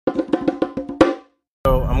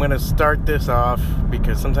going to start this off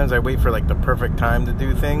because sometimes I wait for like the perfect time to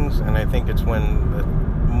do things, and I think it's when the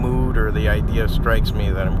mood or the idea strikes me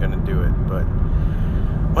that I'm going to do it. But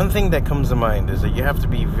one thing that comes to mind is that you have to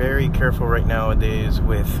be very careful right nowadays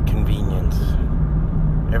with convenience.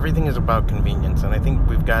 Everything is about convenience, and I think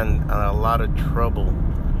we've gotten in a lot of trouble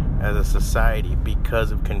as a society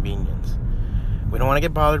because of convenience. We don't want to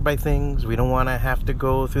get bothered by things. We don't want to have to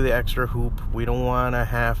go through the extra hoop. We don't want to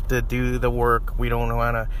have to do the work. We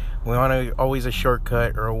want to always a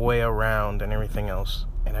shortcut or a way around and everything else.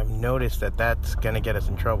 And I've noticed that that's going to get us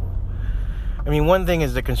in trouble. I mean, one thing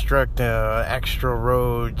is to construct an extra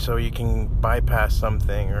road so you can bypass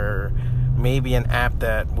something, or maybe an app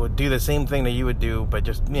that would do the same thing that you would do, but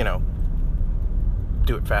just, do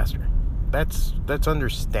it faster. That's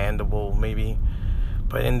understandable, maybe.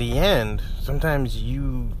 But in the end, sometimes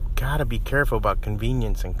you gotta be careful about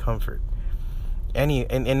convenience and comfort. In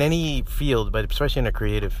any field, but especially in a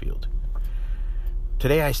creative field.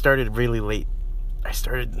 Today I started really late. I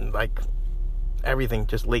started everything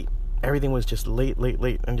just late. Everything was just late,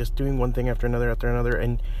 and just doing one thing after another,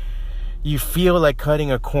 and you feel like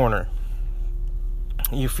cutting a corner.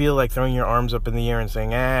 You feel like throwing your arms up in the air and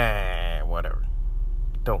saying, whatever.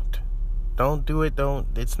 Don't do it.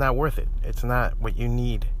 It's not worth it. It's not what you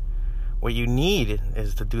need. What you need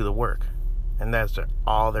is to do the work. And that's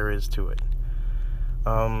all there is to it.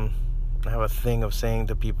 I have a thing of saying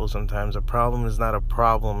to people sometimes, a problem is not a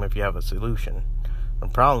problem if you have a solution. The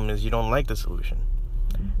problem is you don't like the solution.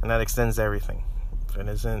 And that extends to everything. If it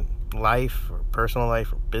isn't life or personal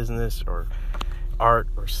life or business or art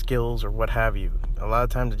or skills or what have you, a lot of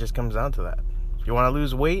times it just comes down to that. If you want to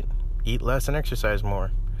lose weight, eat less and exercise more.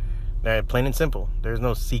 Plain and simple. There's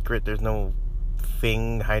no secret. There's no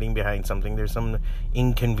thing hiding behind something. There's some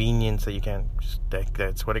inconvenience that you can't.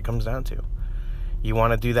 That's what it comes down to. You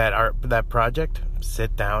want to do that project?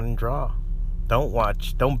 Sit down and draw.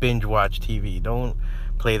 Don't binge watch TV. Don't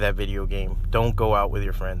play that video game. Don't go out with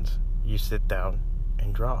your friends. You sit down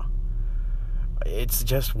and draw. It's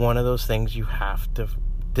just one of those things you have to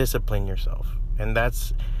discipline yourself. And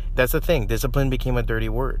that's the thing. Discipline became a dirty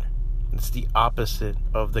word. It's the opposite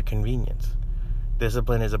of the convenience.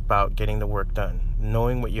 Discipline is about getting the work done,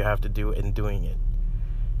 knowing what you have to do and doing it.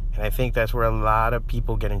 And I think that's where a lot of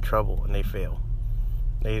people get in trouble and they fail.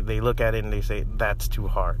 They look at it and they say, that's too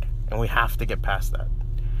hard. And we have to get past that.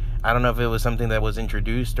 I don't know if it was something that was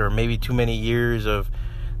introduced or maybe too many years of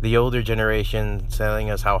the older generation telling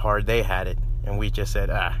us how hard they had it. And we just said,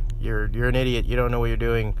 you're an idiot. You don't know what you're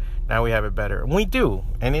doing. Now we have it better. And we do.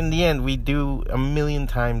 And in the end, we do a million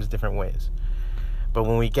times different ways. But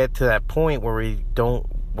when we get to that point where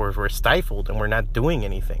we're stifled and we're not doing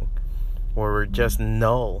anything, where we're just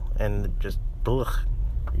null and just,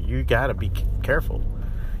 you got to be careful.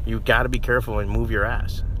 You got to be careful and move your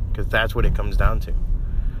ass, because that's what it comes down to.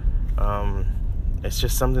 It's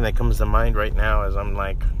just something that comes to mind right now as I'm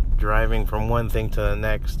driving from one thing to the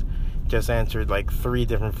next. Just answered 3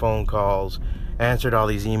 different phone calls, answered all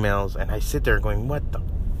these emails, and I sit there going, what the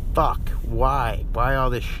fuck? Why all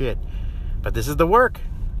this shit? But this is the work.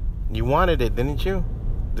 You wanted it, didn't you?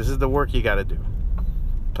 This is the work you gotta do.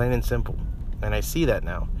 Plain and simple. And I see that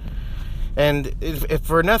now. And if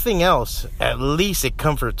for nothing else, at least it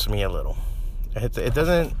comforts me a little. It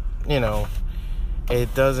doesn't,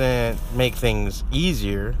 it doesn't make things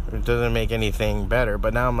easier. It doesn't make anything better.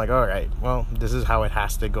 But now I'm all right, well, this is how it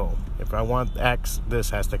has to go. If I want X, this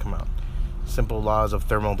has to come out. Simple laws of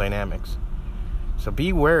thermodynamics. So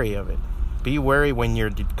be wary of it. Be wary when you're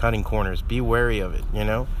cutting corners. Be wary of it,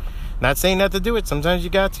 Not saying not to do it. Sometimes you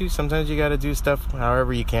got to. Sometimes you got to do stuff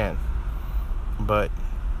however you can. But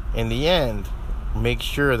in the end, make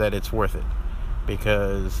sure that it's worth it.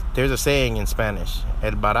 Because there's a saying in Spanish,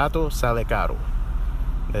 el barato sale caro.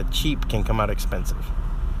 That cheap can come out expensive.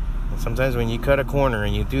 And sometimes when you cut a corner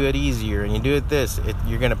and you do it easier and you do it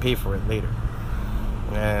you're going to pay for it later.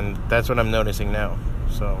 And that's what I'm noticing now.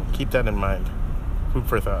 So keep that in mind. Food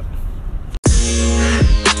for thought.